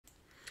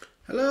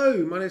Hello,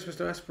 my name is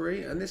Mr.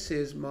 Asprey and this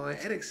is my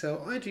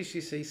Edexcel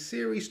IGCSE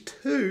Series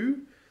 2,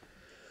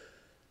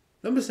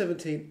 number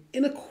 17,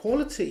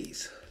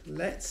 Inequalities.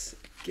 Let's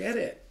get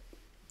it.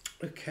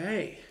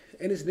 Okay,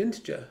 n is an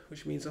integer,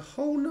 which means a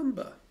whole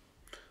number.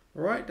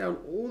 Write down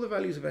all the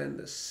values of n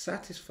that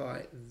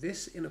satisfy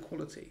this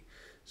inequality.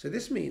 So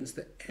this means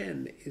that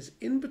n is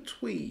in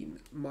between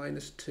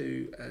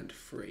 -2 and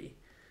 3.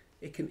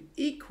 It can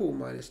equal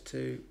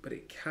 -2, but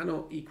it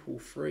cannot equal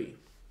 3.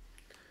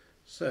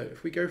 So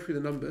if we go through the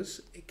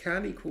numbers, it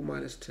can equal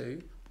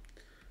 -2,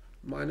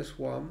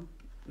 -1,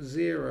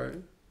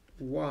 0,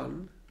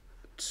 1,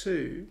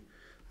 2,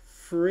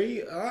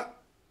 3,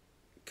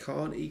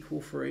 can't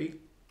equal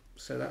 3,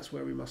 so that's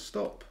where we must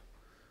stop.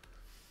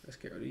 Let's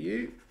get rid of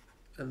u,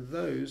 and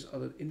those are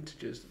the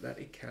integers that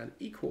it can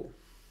equal.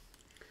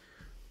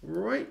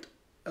 Right,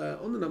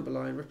 on the number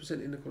line,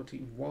 represent inequality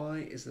y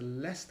is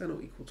less than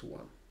or equal to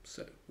 1.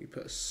 So we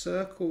put a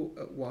circle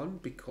at 1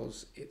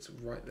 because it's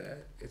right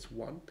there, it's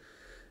 1.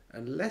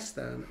 And less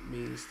than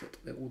means that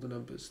they're all the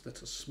numbers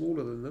that are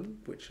smaller than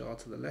them, which are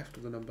to the left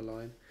of the number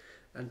line.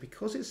 And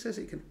because it says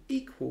it can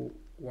equal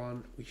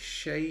 1, we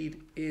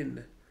shade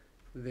in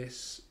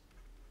this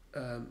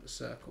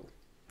circle.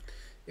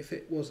 If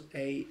it was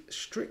a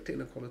strict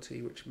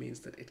inequality, which means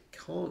that it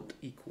can't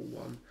equal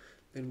 1,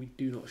 then we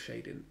do not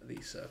shade in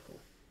the circle.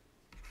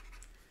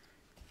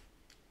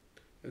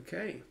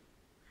 Okay.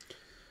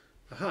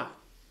 Aha.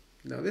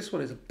 Now this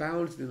one is a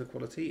bounded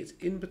inequality. It's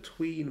in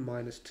between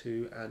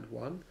 -2 and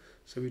 1.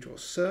 So we draw a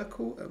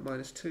circle at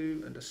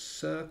 -2 and a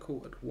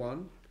circle at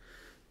 1.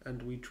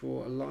 And we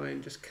draw a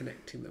line just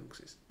connecting them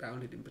because it's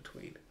bounded in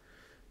between.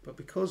 But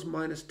because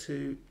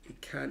 -2 it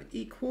can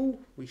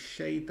equal, we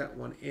shade that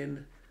one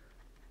in,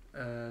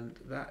 and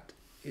that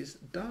is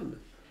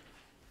done.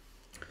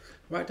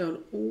 Write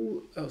down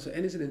all, so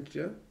n is an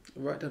integer.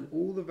 Write down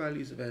all the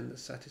values of n that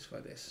satisfy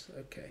this.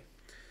 Okay.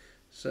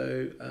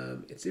 So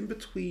it's in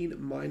between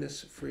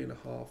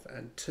 -3.5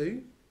 and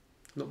 2,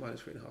 not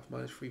 -3.5,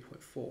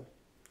 -3.4.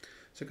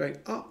 So going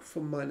up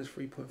from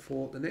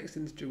 -3.4, the next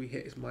integer we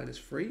hit is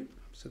 -3,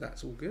 so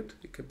that's all good.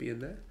 It could be in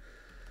there.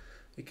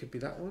 It could be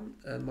that one,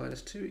 and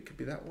 -2, it could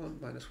be that one,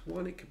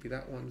 -1, it could be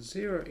that one,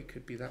 0, it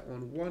could be that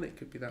one, 1, it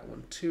could be that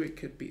one, 2, it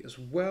could be as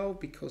well,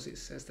 because it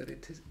says that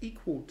it is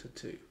equal to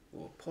 2,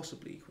 or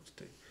possibly equal to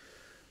 2.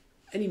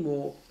 Any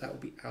more, that will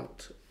be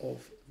out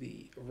of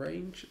the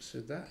range, so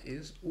that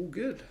is all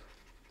good.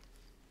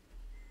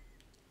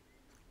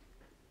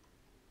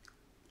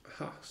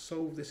 Aha,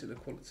 solve this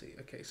inequality.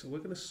 Okay, so we're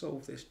going to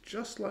solve this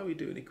just like we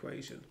do an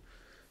equation.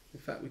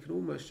 In fact, we can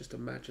almost just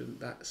imagine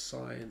that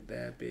sign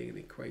there being an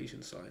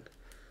equation sign,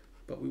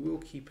 but we will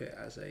keep it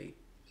as a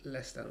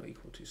less than or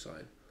equal to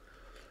sign.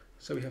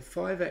 So we have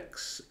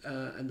 5x,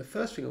 and the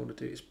first thing I want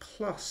to do is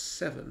plus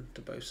 7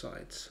 to both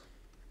sides.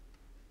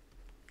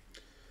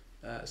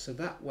 So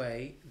that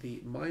way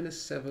the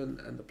 -7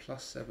 and the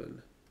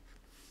 +7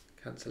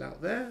 cancel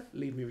out there,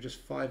 leave me with just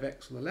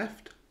 5x on the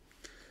left.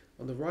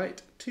 On the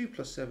right, 2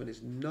 + 7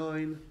 is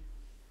 9,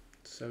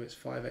 so it's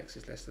 5x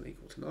is less than or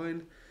equal to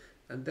 9.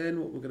 And then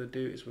what we're going to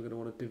do is we're going to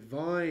want to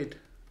divide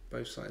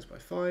both sides by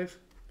 5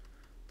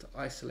 to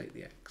isolate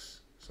the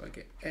x. So I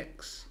get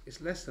x is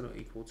less than or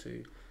equal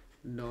to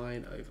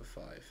 9 over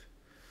 5.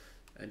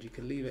 And you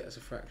can leave it as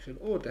a fraction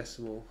or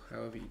decimal,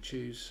 however you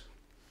choose.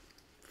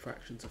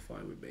 Fractions are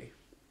fine with me.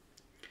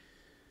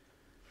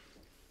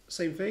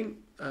 Same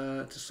thing,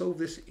 to solve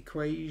this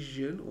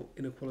equation, or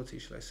inequality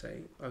should I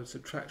say, I would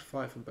subtract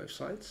 5 from both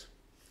sides.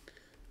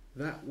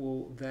 That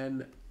will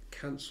then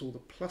cancel the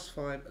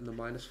 +5 and the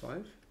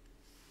 -5.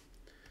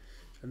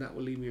 And that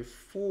will leave me with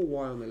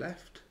 4y on the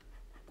left,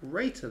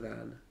 greater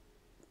than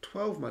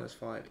 12 minus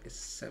 5 is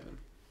 7.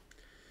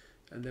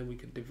 And then we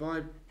can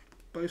divide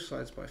both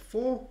sides by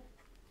 4.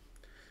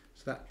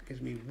 So that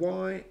gives me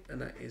y,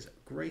 and that is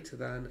greater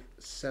than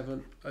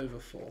 7 over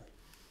 4.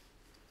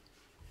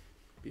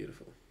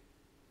 Beautiful.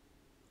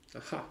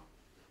 Aha,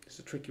 it's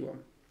a tricky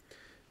one.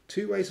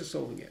 Two ways of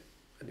solving it.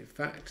 And in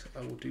fact,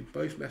 I will do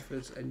both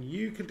methods, and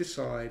you can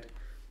decide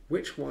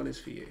which one is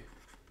for you.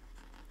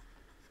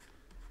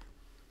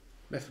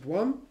 Method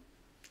 1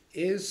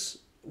 is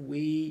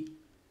we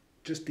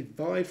just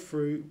divide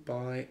through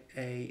by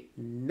a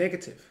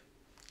negative.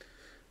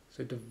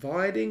 So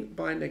dividing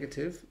by a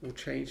negative will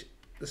change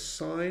the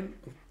sign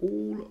of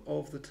all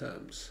of the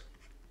terms.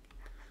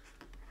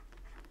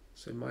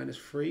 So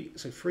 -3,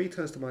 so 3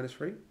 turns to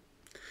 -3,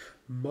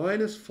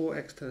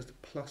 -4x turns to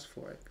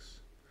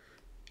 +4x,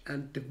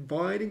 and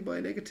dividing by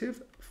a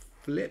negative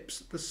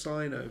flips the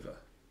sign over,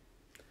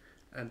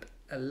 and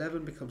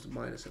 11 becomes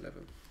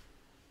 -11.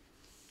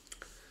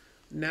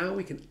 Now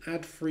we can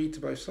add 3 to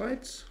both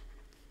sides,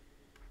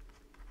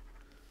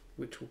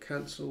 which will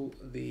cancel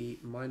the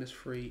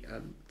 -3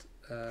 and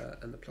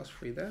the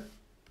 +3 there.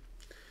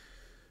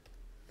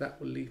 That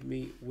will leave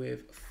me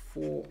with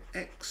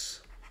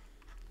 4x,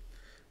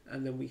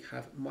 and then we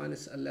have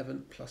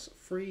 -11 plus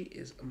 3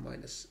 is a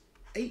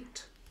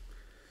 -8.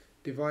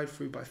 Divide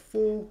through by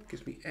 4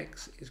 gives me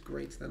x is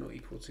greater than or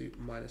equal to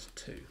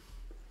 -2.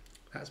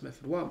 That's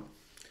method 1.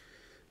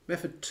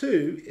 Method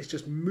 2 is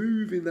just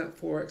moving that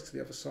 4x to the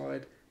other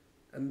side,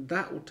 and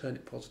that will turn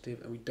it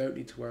positive, and we don't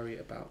need to worry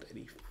about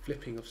any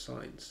flipping of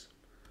signs.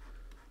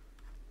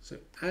 So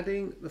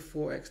adding the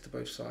 4x to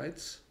both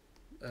sides,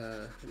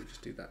 let me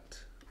just do that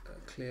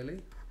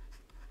clearly.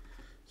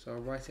 So I'll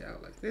write it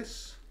out like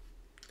this.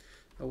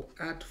 I will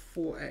add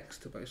 4x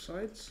to both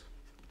sides,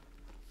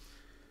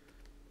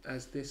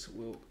 as this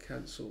will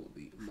cancel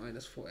the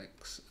minus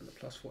 4x and the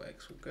plus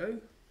 4x will go.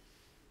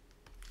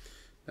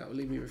 That will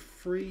leave me with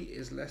 3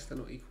 is less than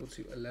or equal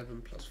to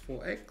 11 plus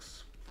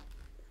 4x.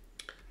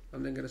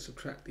 I'm then going to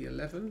subtract the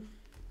 11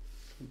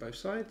 from both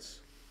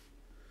sides.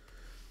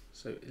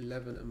 So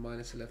 11 and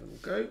minus 11 will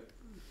go.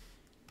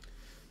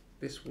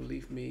 This will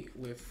leave me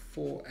with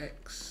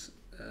 4x.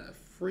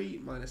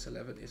 3 minus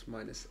 11 is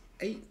minus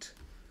 8.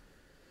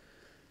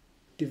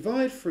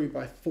 Divide through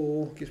by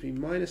 4 gives me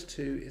minus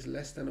 2 is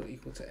less than or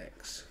equal to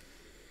x.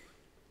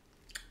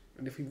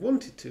 And if we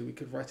wanted to, we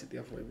could write it the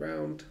other way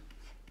round.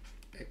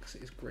 X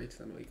is greater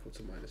than or equal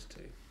to minus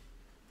 2.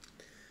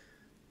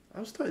 I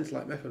was starting to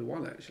like method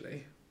 1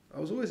 actually. I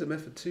was always a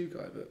method 2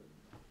 guy, but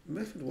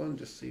method 1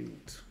 just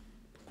seemed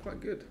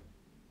quite good.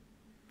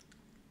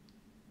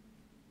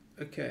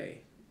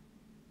 Okay.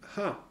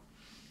 Aha.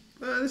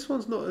 This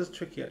one's not as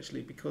tricky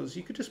actually, because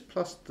you could just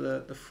plus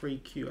the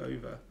 3q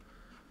over.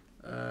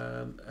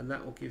 And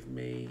that will give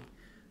me,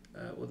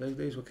 well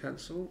those will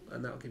cancel,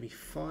 and that will give me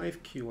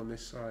 5q on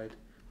this side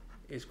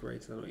is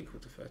greater than or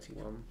equal to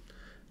 31.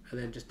 And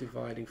then just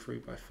dividing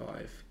through by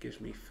 5 gives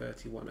me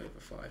 31 over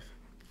 5.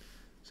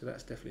 So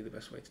that's definitely the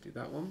best way to do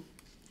that one.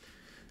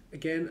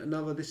 Again,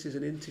 this is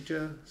an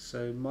integer,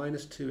 so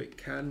minus 2 it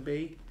can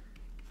be,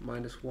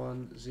 minus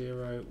 1,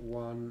 0,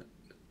 1,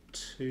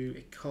 2,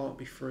 it can't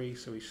be 3,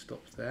 so we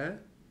stop there.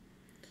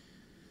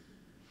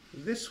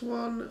 This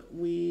one,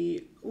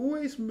 we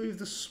always move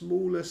the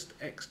smallest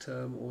x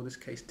term, or in this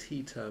case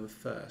t term,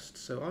 first.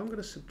 So I'm going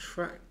to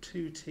subtract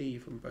 2t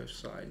from both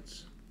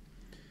sides.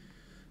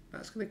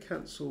 That's going to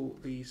cancel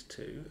these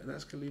two, and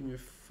that's going to leave me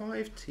with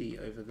 5t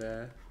over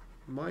there.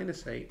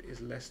 Minus 8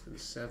 is less than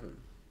 7.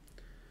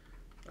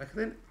 I can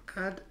then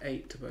add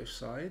 8 to both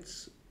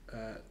sides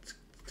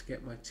to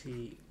get my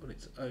t on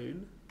its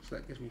own. So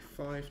that gives me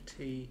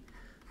 5t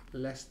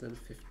less than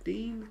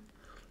 15.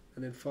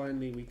 And then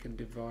finally we can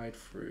divide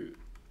through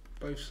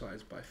both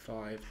sides by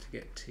 5 to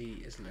get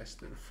t is less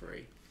than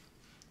 3.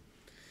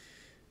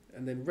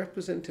 And then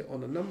represent it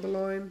on a number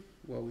line.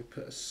 Well, we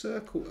put a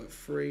circle at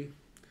 3.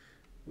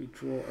 We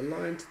draw a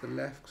line to the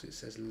left because it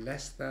says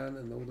less than,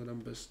 and all the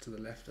numbers to the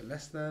left are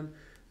less than.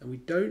 And we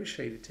don't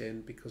shade it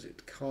in because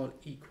it can't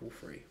equal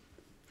 3.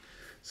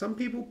 Some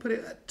people put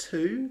it at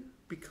 2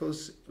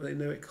 because they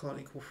know it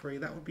can't equal 3.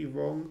 That would be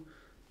wrong,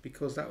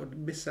 because that would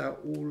miss out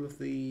all of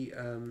the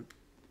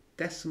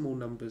decimal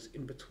numbers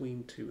in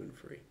between 2 and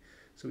 3.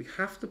 So we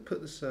have to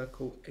put the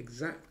circle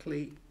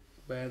exactly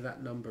where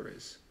that number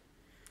is.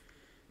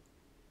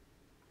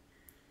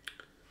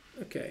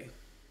 Okay,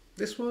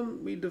 this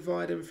one we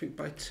divide everything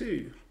by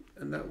 2,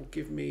 and that will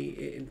give me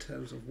it in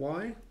terms of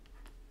y.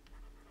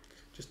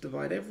 Just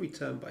divide every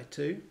term by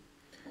 2.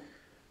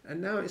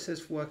 And now it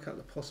says work out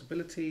the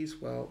possibilities.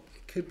 Well,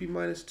 it could be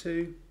minus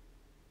 2,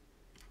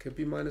 could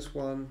be minus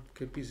 1,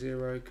 could be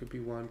 0, could be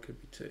 1,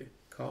 could be 2.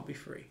 Can't be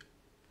 3.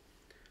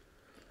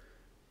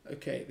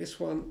 Okay, this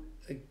one,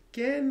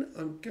 again,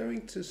 I'm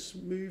going to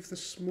move the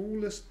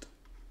smallest,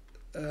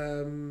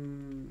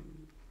 in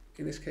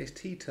this case,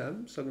 t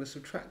term. So I'm going to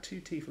subtract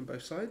 2t from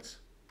both sides.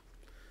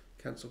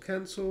 Cancel,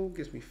 cancel,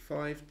 gives me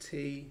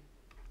 5t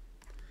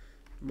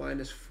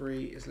minus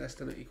 3 is less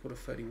than or equal to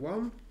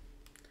 31.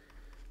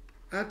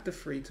 Add the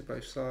 3 to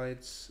both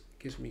sides,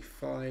 gives me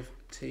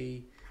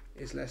 5t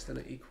is less than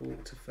or equal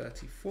to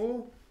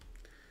 34.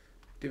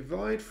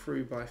 Divide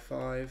through by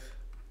 5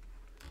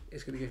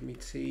 is going to give me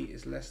t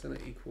is less than or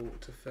equal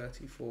to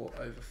 34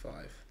 over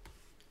 5.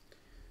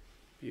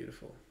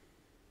 Beautiful.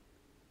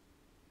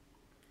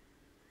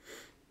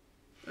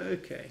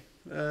 Okay,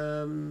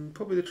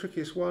 probably the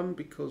trickiest one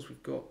because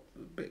we've got a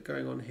bit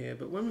going on here,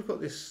 but when we've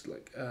got this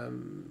like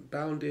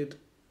bounded,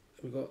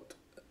 we've got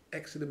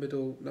x in the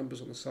middle,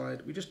 numbers on the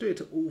side, we just do it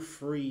to all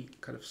 3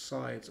 kind of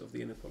sides of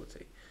the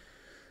inequality.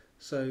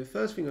 So the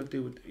first thing I'll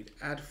do would be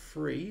add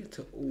 3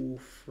 to all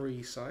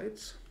 3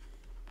 sides.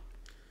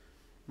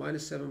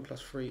 Minus 7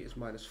 plus 3 is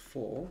minus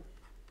 4.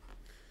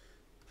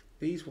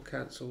 These will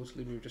cancel, so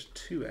leave me with just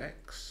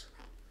 2x,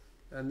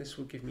 and this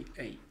will give me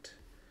 8.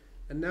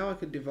 And now I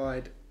could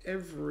divide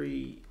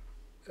every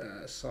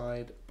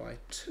side by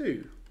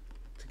 2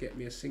 to get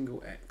me a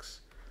single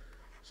x.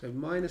 So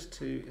minus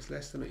 2 is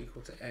less than or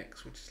equal to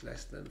x, which is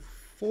less than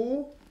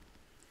 4.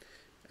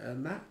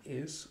 And that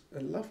is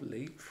a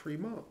lovely 3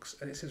 marks.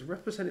 And it says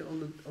represent it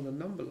on the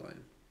number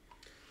line.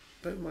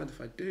 Don't mind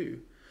if I do.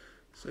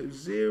 So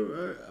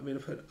 0, I mean I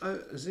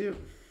put 0,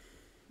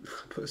 I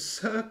put a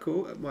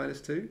circle at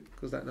minus 2,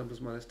 because that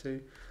number's minus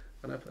 2,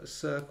 and I put a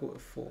circle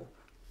at 4.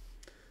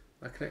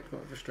 I connect them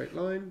up with a straight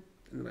line,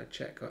 and then I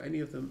check, are any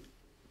of them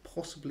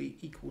possibly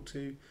equal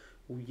to?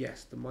 Well,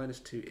 yes, the minus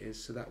 2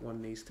 is, so that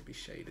one needs to be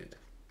shaded.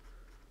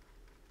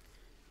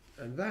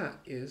 And that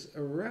is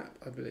a wrap,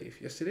 I believe.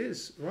 Yes, it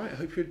is. Right, I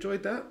hope you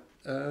enjoyed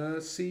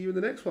that. See you in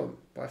the next one.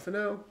 Bye for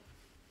now.